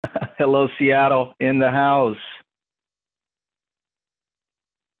Hello, Seattle in the house.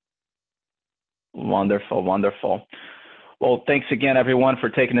 Wonderful, wonderful. Well, thanks again, everyone, for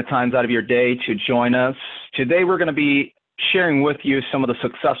taking the time out of your day to join us. Today, we're going to be sharing with you some of the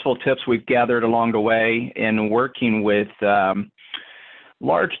successful tips we've gathered along the way in working with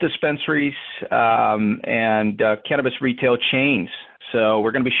large dispensaries and cannabis retail chains. So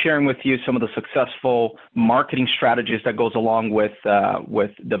we're going to be sharing with you some of the successful marketing strategies that goes along with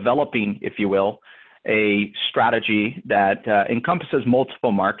developing, if you will, a strategy that encompasses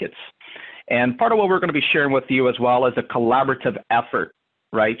multiple markets. And part of what we're going to be sharing with you as well is a collaborative effort,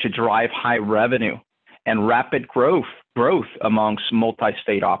 right, to drive high revenue and rapid growth amongst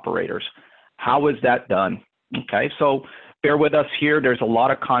multi-state operators. How is that done? Okay, so bear with us here. There's a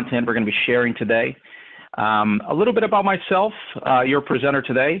lot of content we're going to be sharing today. A little bit about myself, your presenter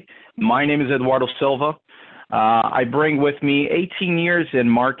today. My name is Eduardo Silva. I bring with me 18 years in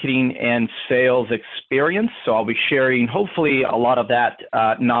marketing and sales experience, so I'll be sharing hopefully a lot of that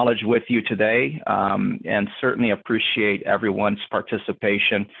knowledge with you today, and certainly appreciate everyone's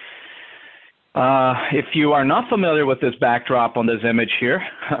participation. If you are not familiar with this backdrop on this image here,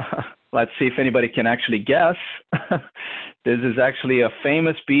 let's see if anybody can actually guess. This is actually a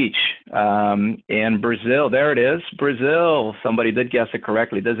famous beach in Brazil. There it is, Brazil. Somebody did guess it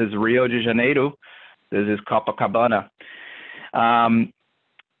correctly. This is Rio de Janeiro. This is Copacabana.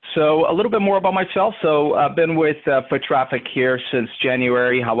 So a little bit more about myself. So I've been with Foot Traffic here since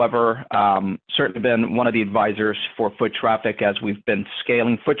January. However, certainly been one of the advisors for Foot Traffic as we've been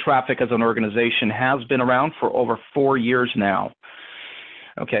scaling. Foot Traffic as an organization has been around for over 4 years now.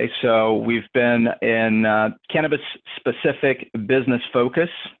 Okay, so we've been in cannabis-specific business focus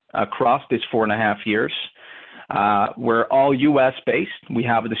across these 4.5 years. We're all U.S.-based. We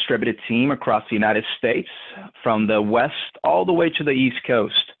have a distributed team across the United States, from the West all the way to the East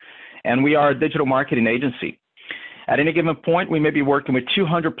Coast. And we are a digital marketing agency. At any given point, we may be working with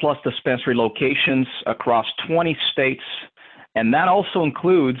 200-plus dispensary locations across 20 states, and that also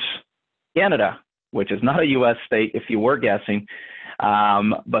includes Canada, which is not a U.S. state if you were guessing.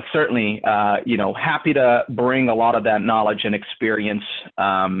 But certainly, happy to bring a lot of that knowledge and experience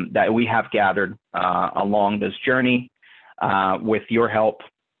that we have gathered along this journey with your help.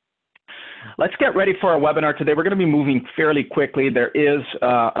 Let's get ready for our webinar today. We're going to be moving fairly quickly. There is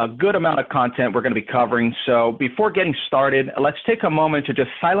a good amount of content we're going to be covering. So before getting started, let's take a moment to just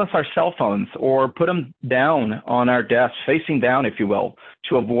silence our cell phones or put them down on our desks, facing down, if you will,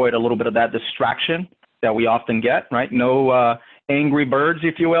 to avoid a little bit of that distraction that we often get, right? No angry birds,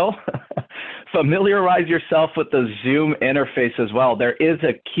 if you will. Familiarize yourself with the Zoom interface as well. There is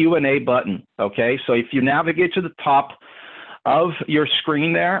a Q&A button, okay? So if you navigate to the top of your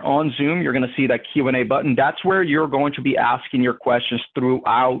screen there on Zoom, you're going to see that Q&A button. That's where you're going to be asking your questions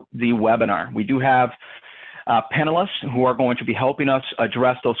throughout the webinar. We do have panelists who are going to be helping us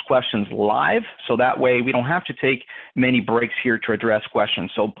address those questions live, so that way we don't have to take many breaks here to address questions.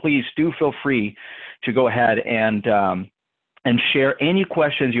 So please do feel free to go ahead and share any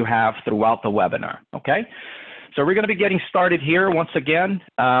questions you have throughout the webinar, okay? So we're going to be getting started here once again.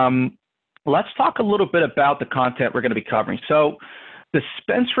 Let's talk a little bit about the content we're going to be covering. So the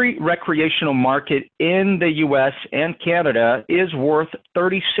dispensary recreational market in the U.S. and Canada is worth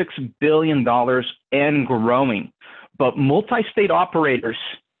 $36 billion and growing. But multi-state operators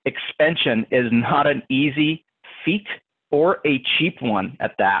expansion is not an easy feat or a cheap one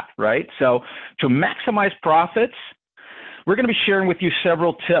at that, right? So to maximize profits, we're going to be sharing with you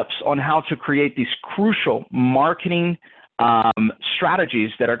several tips on how to create these crucial marketing strategies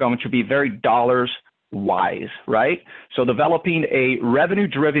that are going to be very dollars wise, right? So developing a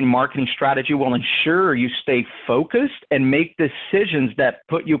revenue-driven marketing strategy will ensure you stay focused and make decisions that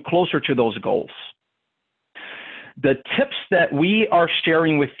put you closer to those goals. The tips that we are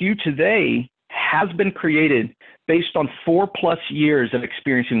sharing with you today has been created based on 4+ years of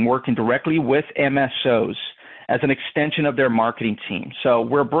experience in working directly with MSOs as an extension of their marketing team. So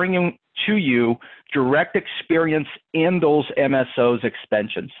we're bringing to you direct experience in those MSOs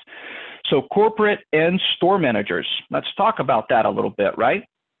expansions. So corporate and store managers, let's talk about that a little bit, right?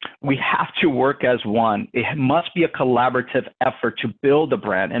 We have to work as one. It must be a collaborative effort to build a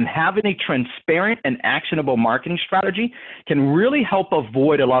brand, and having a transparent and actionable marketing strategy can really help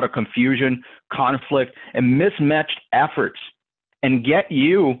avoid a lot of confusion, conflict, and mismatched efforts and get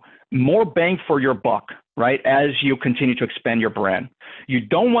you more bang for your buck, right, as you continue to expand your brand. You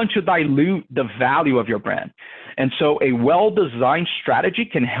don't want to dilute the value of your brand. And so a well-designed strategy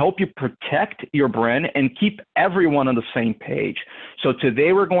can help you protect your brand and keep everyone on the same page. So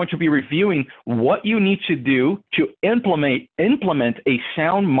today we're going to be reviewing what you need to do to implement a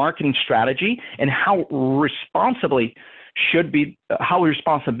sound marketing strategy and how responsibility should be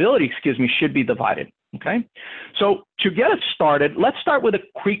divided. Okay, so to get us started, let's start with a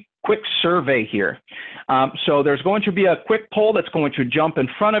quick survey here. So there's going to be a quick poll that's going to jump in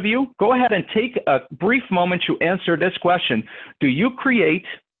front of you. Go ahead and take a brief moment to answer this question. Do you create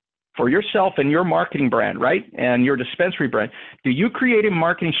for yourself and your marketing brand, right, and your dispensary brand, do you create a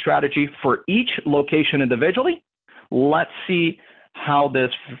marketing strategy for each location individually? Let's see how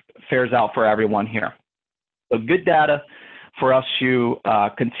this fares out for everyone here. So good data for us to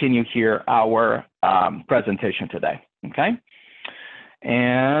continue here our presentation today, okay?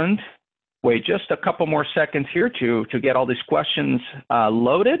 And wait just a couple more seconds here to get all these questions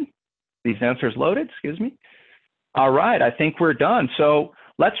loaded, these answers loaded, excuse me. All right, I think we're done. So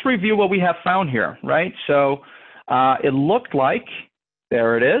let's review what we have found here, right? So it looked like,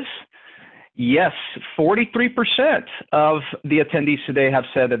 there it is. Yes, 43% of the attendees today have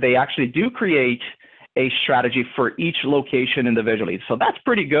said that they actually do create a strategy for each location individually. So that's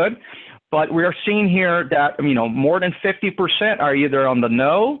pretty good. But we are seeing here that, more than 50% are either on the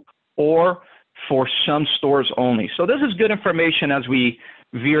no or for some stores only. So this is good information as we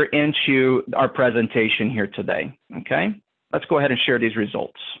veer into our presentation here today, okay? Let's go ahead and share these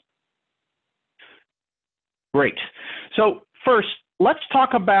results. Great. So first, let's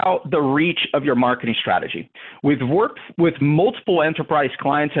talk about the reach of your marketing strategy. We've worked with multiple enterprise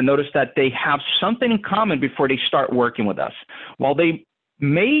clients and noticed that they have something in common before they start working with us. While they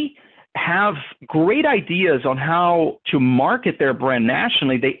may have great ideas on how to market their brand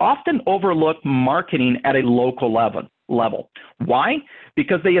nationally, they often overlook marketing at a local level. Why?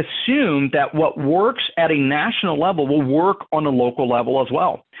 Because they assume that what works at a national level will work on a local level as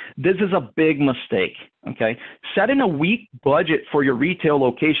well. This is a big mistake, okay? Setting a weak budget for your retail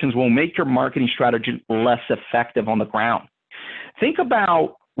locations will make your marketing strategy less effective on the ground. Think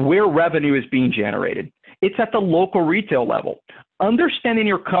about where revenue is being generated. It's at the local retail level. Understanding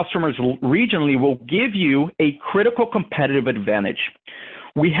your customers regionally will give you a critical competitive advantage.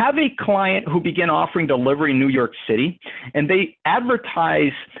 We have a client who began offering delivery in New York City, and they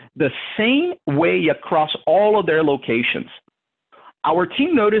advertise the same way across all of their locations. Our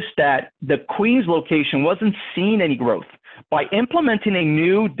team noticed that the Queens location wasn't seeing any growth. By implementing a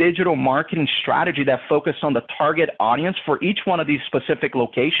new digital marketing strategy that focused on the target audience for each one of these specific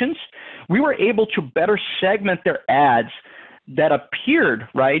locations, we were able to better segment their ads that appeared,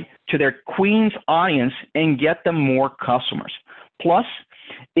 right, to their Queens audience and get them more customers. Plus,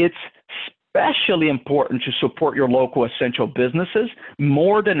 it's especially important to support your local essential businesses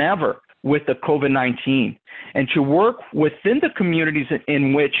more than ever with the COVID-19 and to work within the communities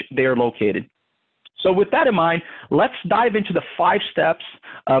in which they are located. So with that in mind, let's dive into the 5 steps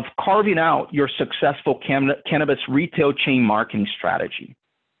of carving out your successful cannabis retail chain marketing strategy.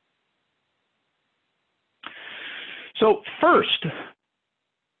 So first,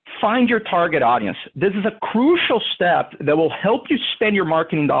 find your target audience. This is a crucial step that will help you spend your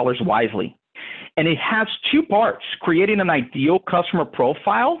marketing dollars wisely. And it has 2 parts: creating an ideal customer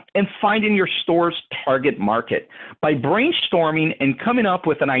profile and finding your store's target market. By brainstorming and coming up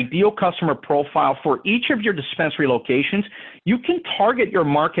with an ideal customer profile for each of your dispensary locations, you can target your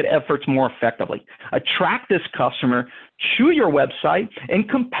market efforts more effectively, attract this customer to your website, and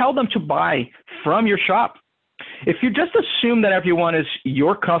compel them to buy from your shop. If you just assume that everyone is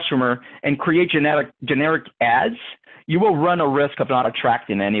your customer and create generic ads, you will run a risk of not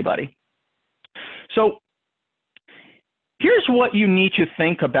attracting anybody. So here's what you need to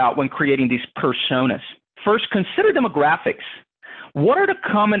think about when creating these personas. First, consider demographics. What are the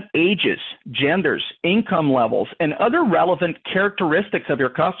common ages, genders, income levels, and other relevant characteristics of your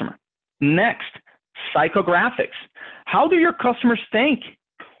customer? Next, psychographics. How do your customers think?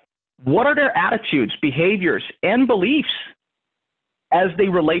 What are their attitudes, behaviors, and beliefs as they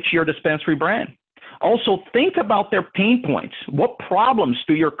relate to your dispensary brand? Also, think about their pain points. What problems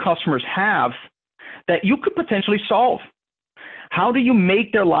do your customers have that you could potentially solve? How do you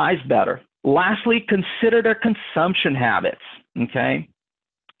make their lives better? Lastly, consider their consumption habits, okay?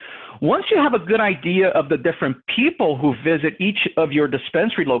 Once you have a good idea of the different people who visit each of your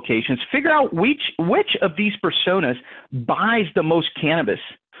dispensary locations, figure out which of these personas buys the most cannabis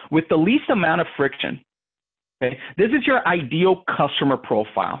with the least amount of friction. Okay? This is your ideal customer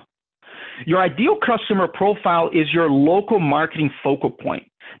profile. Your ideal customer profile is your local marketing focal point.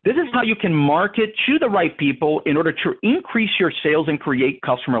 This is how you can market to the right people in order to increase your sales and create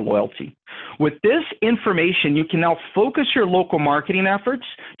customer loyalty. With this information, you can now focus your local marketing efforts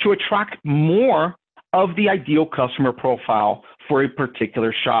to attract more of the ideal customer profile for a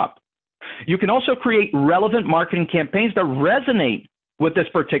particular shop. You can also create relevant marketing campaigns that resonate with this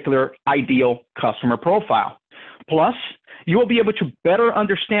particular ideal customer profile. Plus, you will be able to better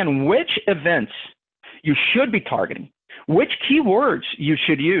understand which events you should be targeting, which keywords you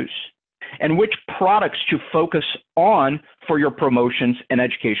should use, and which products to focus on for your promotions and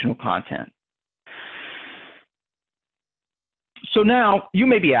educational content. So now you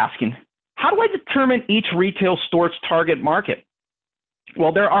may be asking, how do I determine each retail store's target market?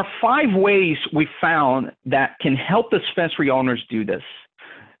 Well, there are 5 ways we found that can help dispensary owners do this.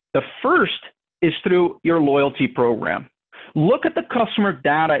 The first is through your loyalty program. Look at the customer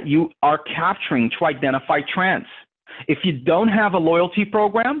data you are capturing to identify trends. If you don't have a loyalty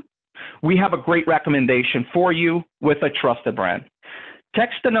program, we have a great recommendation for you with a trusted brand.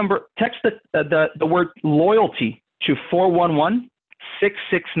 Text the word loyalty to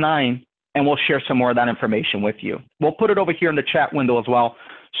 411-669, and we'll share some more of that information with you. We'll put it over here in the chat window as well,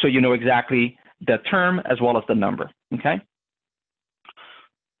 so you know exactly the term as well as the number, okay?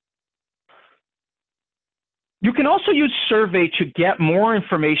 You can also use survey to get more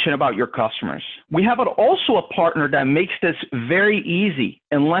information about your customers. We have also a partner that makes this very easy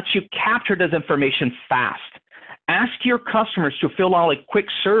and lets you capture this information fast. Ask your customers to fill out a quick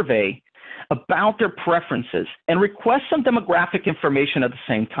survey about their preferences and request some demographic information at the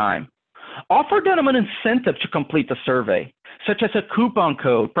same time. Offer them an incentive to complete the survey, such as a coupon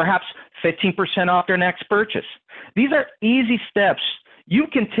code, perhaps 15% off their next purchase. These are easy steps you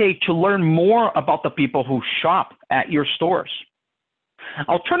can take to learn more about the people who shop at your stores.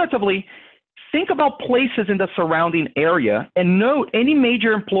 Alternatively, think about places in the surrounding area and note any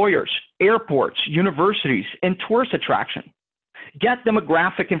major employers, airports, universities, and tourist attractions. Get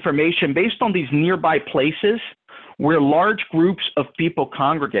demographic information based on these nearby places where large groups of people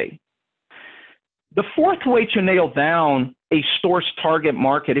congregate. The fourth way to nail down a store's target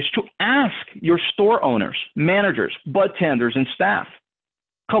market is to ask your store owners, managers, bud tenders, and staff.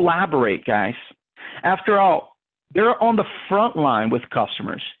 Collaborate, guys. After all, they're on the front line with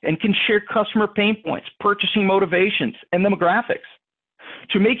customers and can share customer pain points, purchasing motivations, and demographics.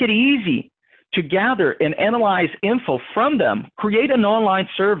 To make it easy to gather and analyze info from them, create an online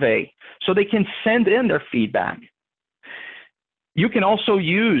survey so they can send in their feedback. You can also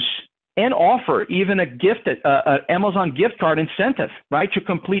use and offer even an Amazon gift card incentive, right, to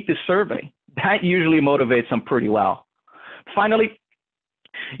complete this survey. That usually motivates them pretty well. Finally,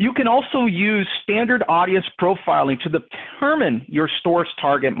 you can also use standard audience profiling to determine your store's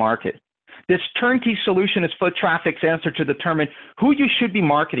target market. This turnkey solution is foot traffic's answer to determine who you should be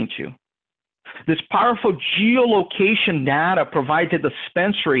marketing to. This powerful geolocation data provides a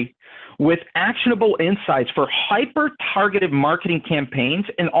dispensary with actionable insights for hyper-targeted marketing campaigns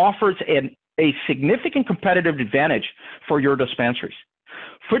and offers a significant competitive advantage for your dispensaries.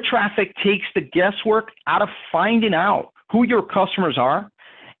 Foot traffic takes the guesswork out of finding out who your customers are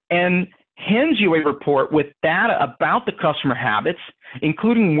and hands you a report with data about the customer habits,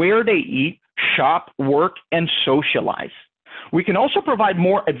 including where they eat, shop, work, and socialize. We can also provide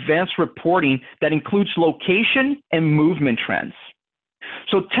more advanced reporting that includes location and movement trends.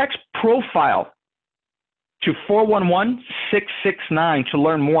 So text profile to 411-669 to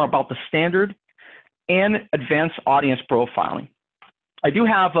learn more about the standard and advanced audience profiling. I do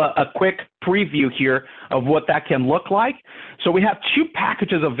have a quick preview here of what that can look like. So we have 2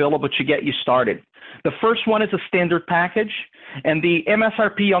 packages available to get you started. The first one is a standard package, and the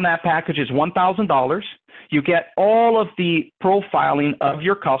MSRP on that package is $1,000. You get all of the profiling of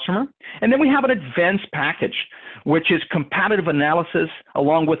your customer. And then we have an advanced package, which is competitive analysis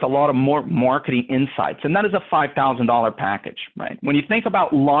along with a lot of more marketing insights. And that is a $5,000 package, right? When you think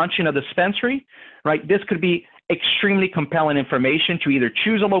about launching a dispensary, right, this could be extremely compelling information to either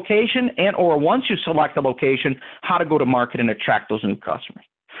choose a location and or once you select a location, how to go to market and attract those new customers.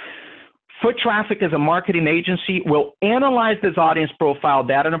 Foot Traffic as a marketing agency will analyze this audience profile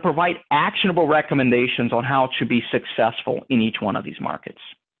data and provide actionable recommendations on how to be successful in each one of these markets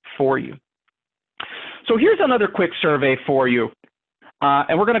for you. So here's another quick survey for you.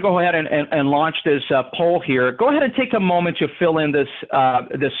 And we're going to go ahead and launch this poll here. Go ahead and take a moment to fill in this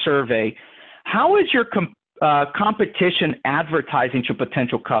survey. How is your competition advertising to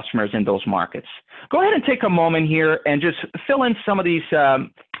potential customers in those markets? Go ahead and take a moment here and just fill in some of these,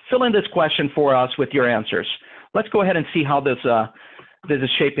 fill in this question for us with your answers. Let's go ahead and see how this is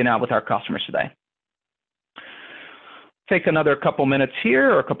shaping out with our customers today. Take another couple minutes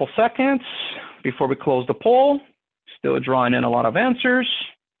here or a couple seconds before we close the poll. Still drawing in a lot of answers.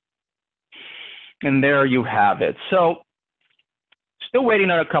 And there you have it. So still waiting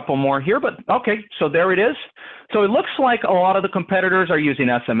on a couple more here, but okay, so there it is. So it looks like a lot of the competitors are using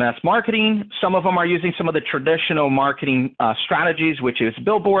SMS marketing. Some of them are using some of the traditional marketing strategies, which is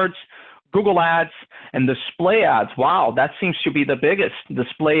billboards, Google ads, and display ads. Wow, that seems to be the biggest.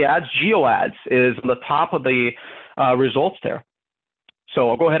 Display ads, geo ads is on the top of the results there. So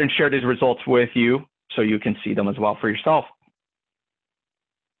I'll go ahead and share these results with you so you can see them as well for yourself.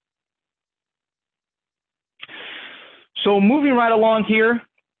 So moving right along here,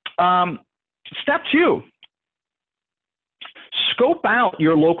 step 2, scope out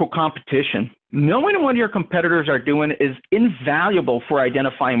your local competition. Knowing what your competitors are doing is invaluable for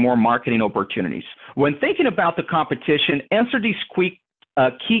identifying more marketing opportunities. When thinking about the competition, answer these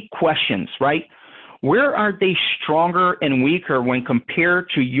key questions, right? Where are they stronger and weaker when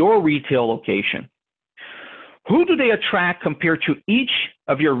compared to your retail location? Who do they attract compared to each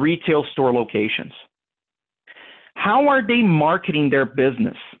of your retail store locations? How are they marketing their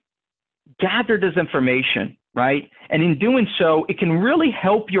business? Gather this information, right? And in doing so, it can really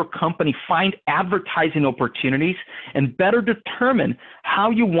help your company find advertising opportunities and better determine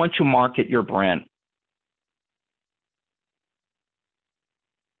how you want to market your brand.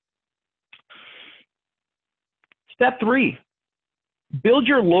 Step 3, build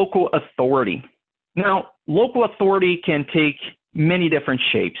your local authority. Now, local authority can take many different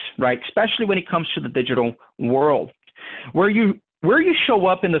shapes, right? Especially when it comes to the digital world. Where you show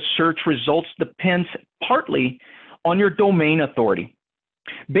up in the search results depends partly on your domain authority.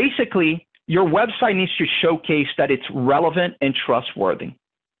 Basically, your website needs to showcase that it's relevant and trustworthy.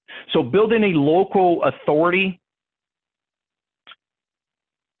 So building a local authority,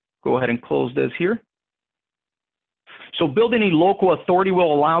 go ahead and close this here. So building a local authority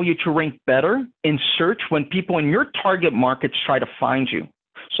will allow you to rank better in search when people in your target markets try to find you.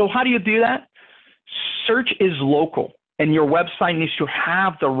 So how do you do that? Search is local, and your website needs to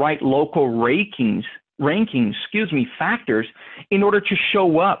have the right local rankings, factors in order to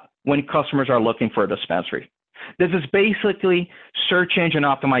show up when customers are looking for a dispensary. This is basically search engine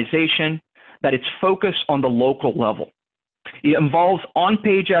optimization that it's focused on the local level. It involves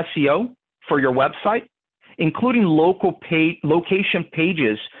on-page SEO for your website, including location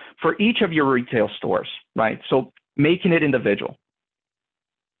pages for each of your retail stores, right? So making it individual.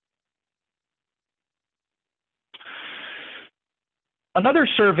 Another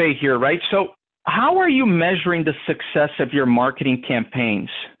survey here, right? So how are you measuring the success of your marketing campaigns?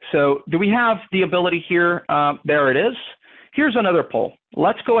 So do we have the ability here? There it is. Here's another poll.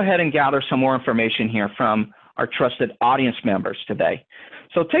 Let's go ahead and gather some more information here from our trusted audience members today.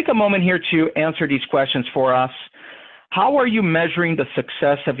 So take a moment here to answer these questions for us. How are you measuring the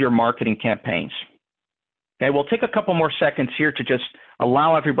success of your marketing campaigns? Okay, we'll take a couple more seconds here to just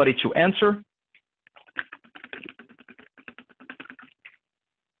allow everybody to answer.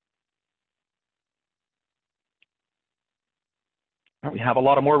 We have a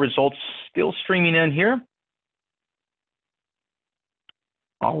lot of more results still streaming in here.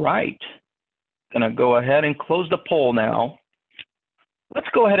 All right, gonna go ahead and close the poll now. Let's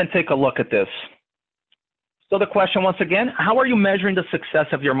go ahead and take a look at this. So the question once again, how are you measuring the success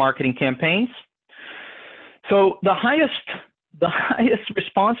of your marketing campaigns? So the highest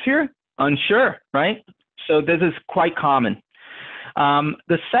response here, unsure, right? So this is quite common.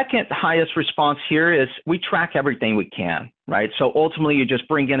 The second highest response here is we track everything we can, right? So ultimately you just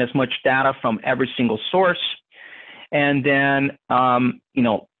bring in as much data from every single source. And then,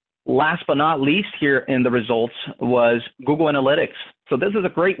 last but not least here in the results was Google Analytics. So this is a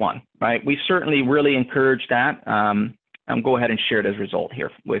great one, right? We certainly really encourage that. I'll go ahead and share this result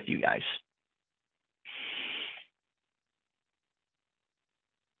here with you guys.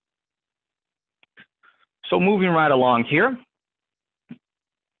 So moving right along here.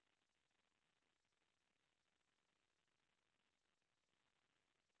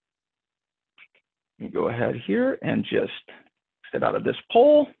 Go ahead here and just get out of this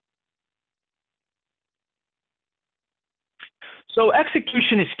poll. So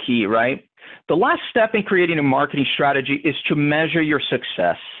execution is key, right? The last step in creating a marketing strategy is to measure your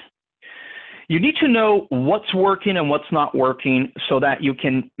success. You need to know what's working and what's not working so that you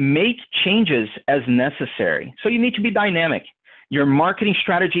can make changes as necessary. So you need to be dynamic. Your marketing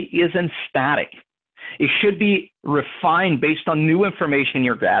strategy isn't static. It should be refined based on new information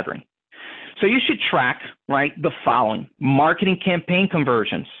you're gathering. So you should track, right, the following: marketing campaign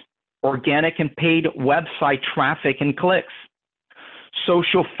conversions, organic and paid website traffic and clicks,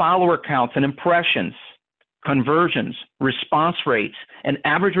 social follower counts and impressions, conversions, response rates, and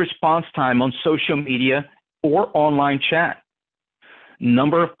average response time on social media or online chat.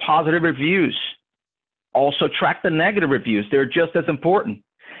 Number of positive reviews. Also track the negative reviews. They're just as important.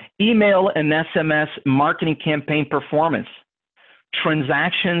 Email and SMS marketing campaign performance.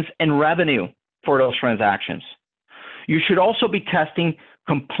 Transactions and revenue for those transactions. You should also be testing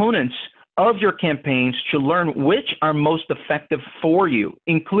components of your campaigns to learn which are most effective for you,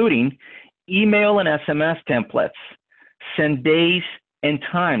 including email and SMS templates, send days and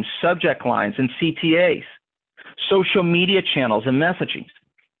times, subject lines and CTAs, social media channels and messaging,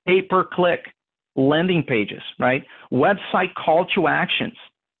 pay-per-click, landing pages, right? Website call to actions,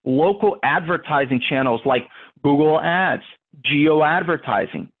 local advertising channels like Google Ads, geo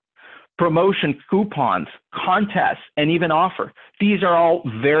advertising, promotion coupons, contests, and even offer. These are all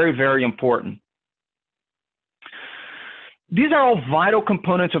very, very important. These are all vital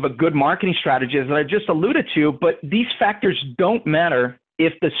components of a good marketing strategy, as I just alluded to, but these factors don't matter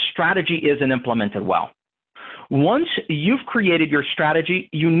if the strategy isn't implemented well. Once you've created your strategy,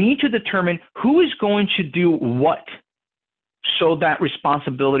 you need to determine who is going to do what, so that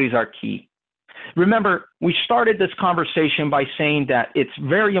responsibilities are key. Remember, we started this conversation by saying that it's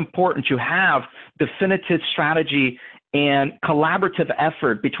very important to have definitive strategy and collaborative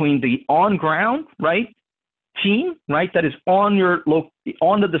effort between the on-ground, right, team, right, that is on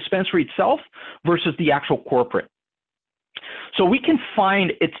the dispensary itself versus the actual corporate. So we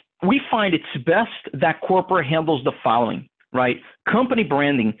find it's best that corporate handles the following, right? Company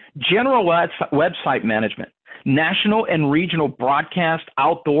branding, general website management, national and regional broadcast,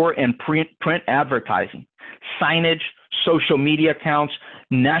 outdoor and print advertising, signage, social media accounts,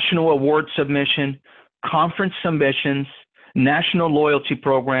 national award submission, conference submissions, national loyalty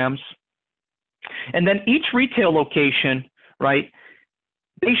programs. And then each retail location, right,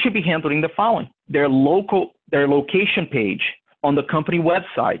 they should be handling the following: their location page on the company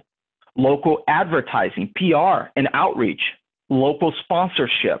website, local advertising, PR and outreach, local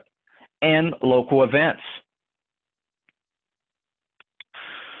sponsorship, and local events.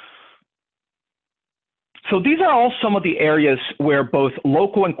 So these are all some of the areas where both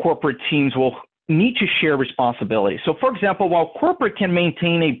local and corporate teams will need to share responsibility. So for example, while corporate can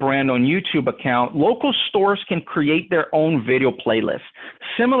maintain a brand on YouTube account, local stores can create their own video playlist.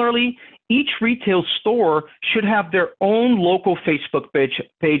 Similarly, each retail store should have their own local Facebook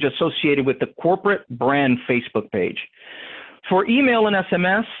page associated with the corporate brand Facebook page. For email and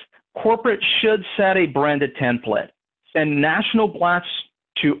SMS, corporate should set a branded template, send national blasts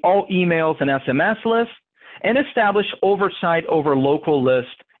to all emails and SMS lists, and establish oversight over local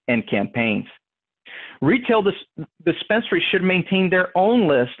lists and campaigns. Retail dispensaries should maintain their own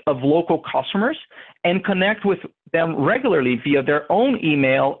list of local customers and connect with them regularly via their own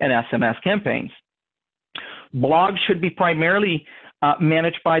email and SMS campaigns. Blogs should be primarily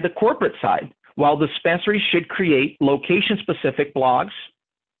managed by the corporate side, while dispensaries should create location-specific blogs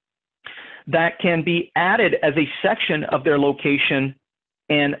that can be added as a section of their location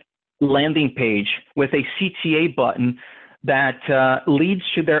and landing page with a CTA button that leads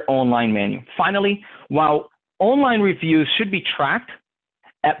to their online menu. Finally, while online reviews should be tracked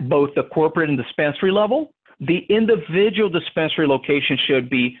at both the corporate and dispensary level, the individual dispensary location should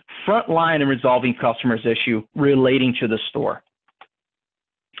be frontline in resolving customers' issue relating to the store.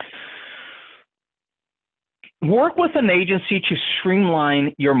 Work with an agency to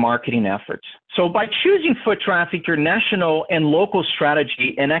streamline your marketing efforts. So by choosing foot traffic, your national and local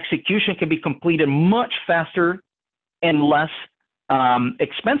strategy and execution can be completed much faster and less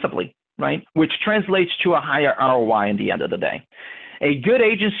expensively, right? Which translates to a higher ROI in the end of the day. A good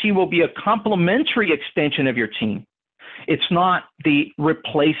agency will be a complementary extension of your team. It's not the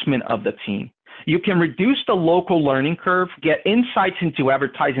replacement of the team. You can reduce the local learning curve, get insights into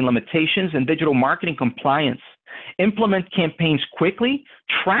advertising limitations and digital marketing compliance, implement campaigns quickly,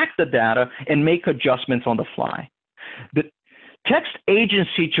 track the data, and make adjustments on the fly. Text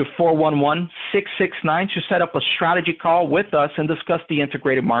agency to 411-669 to set up a strategy call with us and discuss the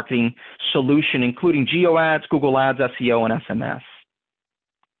integrated marketing solution, including geo ads, Google Ads, SEO, and SMS.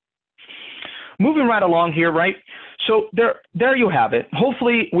 Moving right along here, right? So there you have it.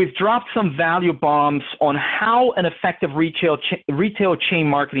 Hopefully, we've dropped some value bombs on how an effective retail chain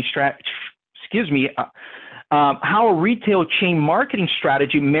marketing strategy, how a retail chain marketing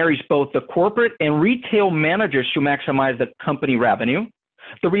strategy marries both the corporate and retail managers to maximize the company revenue.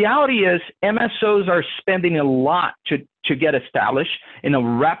 The reality is MSOs are spending a lot to get established in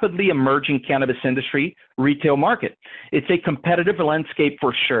a rapidly emerging cannabis industry retail market. It's a competitive landscape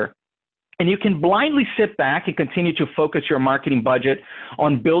for sure. And you can blindly sit back and continue to focus your marketing budget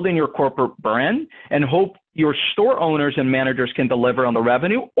on building your corporate brand and hope your store owners and managers can deliver on the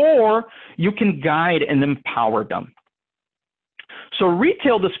revenue, or you can guide and empower them. So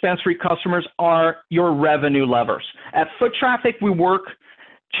retail dispensary customers are your revenue levers. At Foot Traffic, we work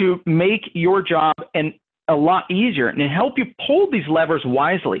to make your job a lot easier and help you pull these levers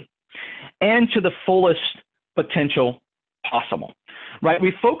wisely and to the fullest potential possible, right?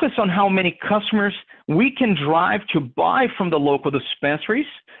 We focus on how many customers we can drive to buy from the local dispensaries,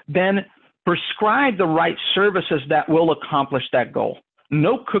 then prescribe the right services that will accomplish that goal.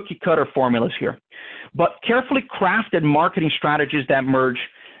 No cookie cutter formulas here, but carefully crafted marketing strategies that merge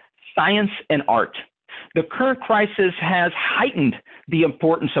science and art. The current crisis has heightened the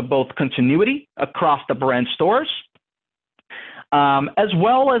importance of both continuity across the brand stores, as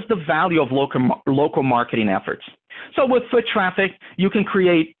well as the value of local marketing efforts. So with Foot Traffic, you can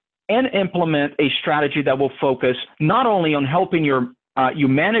create and implement a strategy that will focus not only on helping you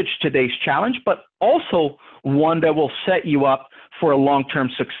manage today's challenge, but also one that will set you up for a long-term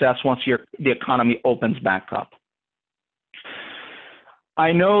success once the economy opens back up.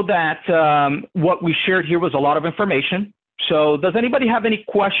 I know that what we shared here was a lot of information. So does anybody have any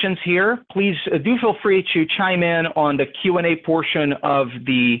questions here? Please do feel free to chime in on the Q&A portion of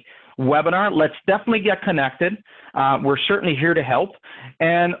the webinar. Let's definitely get connected. We're certainly here to help.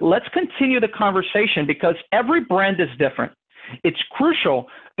 And let's continue the conversation because every brand is different. It's crucial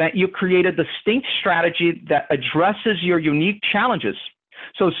that you create a distinct strategy that addresses your unique challenges.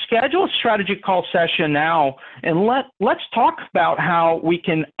 So schedule a strategy call session now, and let's talk about how we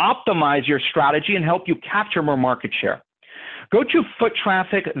can optimize your strategy and help you capture more market share. Go to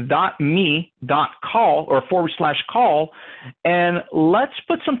foottraffic.me.call or /call, and let's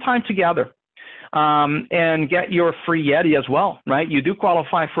put some time together and get your free Yeti as well, right? You do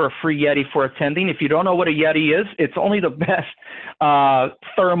qualify for a free Yeti for attending. If you don't know what a Yeti is, it's only the best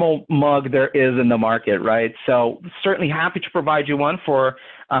thermal mug there is in the market, right? So certainly happy to provide you one for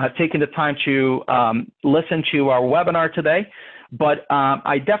taking the time to listen to our webinar today. But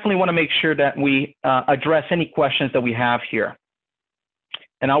I definitely want to make sure that we address any questions that we have here.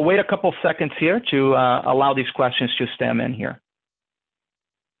 And I'll wait a couple seconds here to allow these questions to stem in here.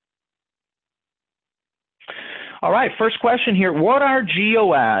 All right, first question here. What are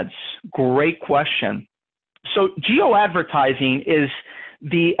geo ads? Great question. So geo advertising is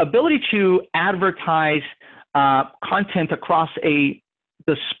the ability to advertise content across a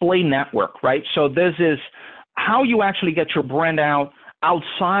display network, right? So this is how you actually get your brand out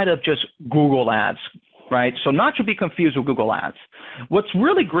outside of just Google ads, right? So not to be confused with Google ads. What's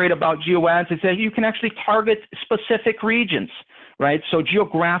really great about geo ads is that you can actually target specific regions, right? So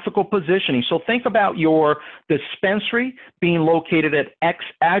geographical positioning. So think about your dispensary being located at X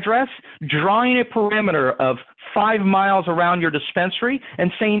address, drawing a perimeter of 5 miles around your dispensary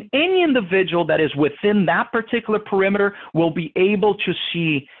and saying any individual that is within that particular perimeter will be able to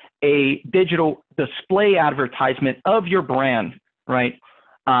see a digital display advertisement of your brand, right,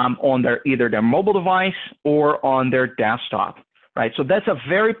 on either their mobile device or on their desktop, right? So that's a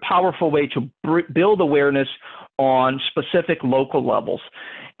very powerful way to build awareness on specific local levels.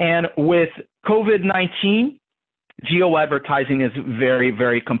 And with COVID-19, geo advertising is very,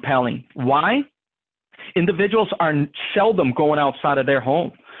 very compelling. Why? Individuals are seldom going outside of their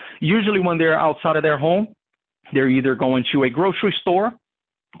home. Usually when they're outside of their home, they're either going to a grocery store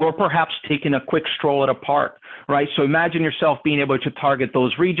or perhaps taking a quick stroll at a park, right? So imagine yourself being able to target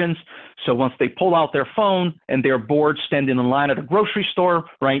those regions. So once they pull out their phone and they're bored standing in line at a grocery store,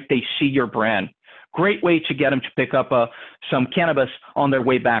 right, they see your brand. Great way to get them to pick up some cannabis on their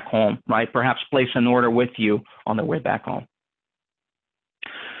way back home, right? Perhaps place an order with you on their way back home.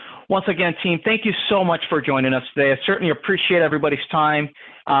 Once again, team, thank you so much for joining us today. I certainly appreciate everybody's time.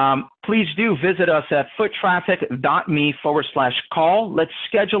 Please do visit us at foottraffic.me/call. Let's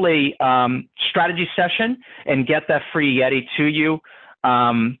schedule a strategy session and get that free Yeti to you.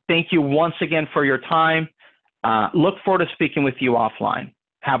 Thank you once again for your time. Look forward to speaking with you offline.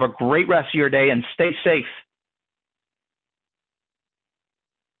 Have a great rest of your day and stay safe.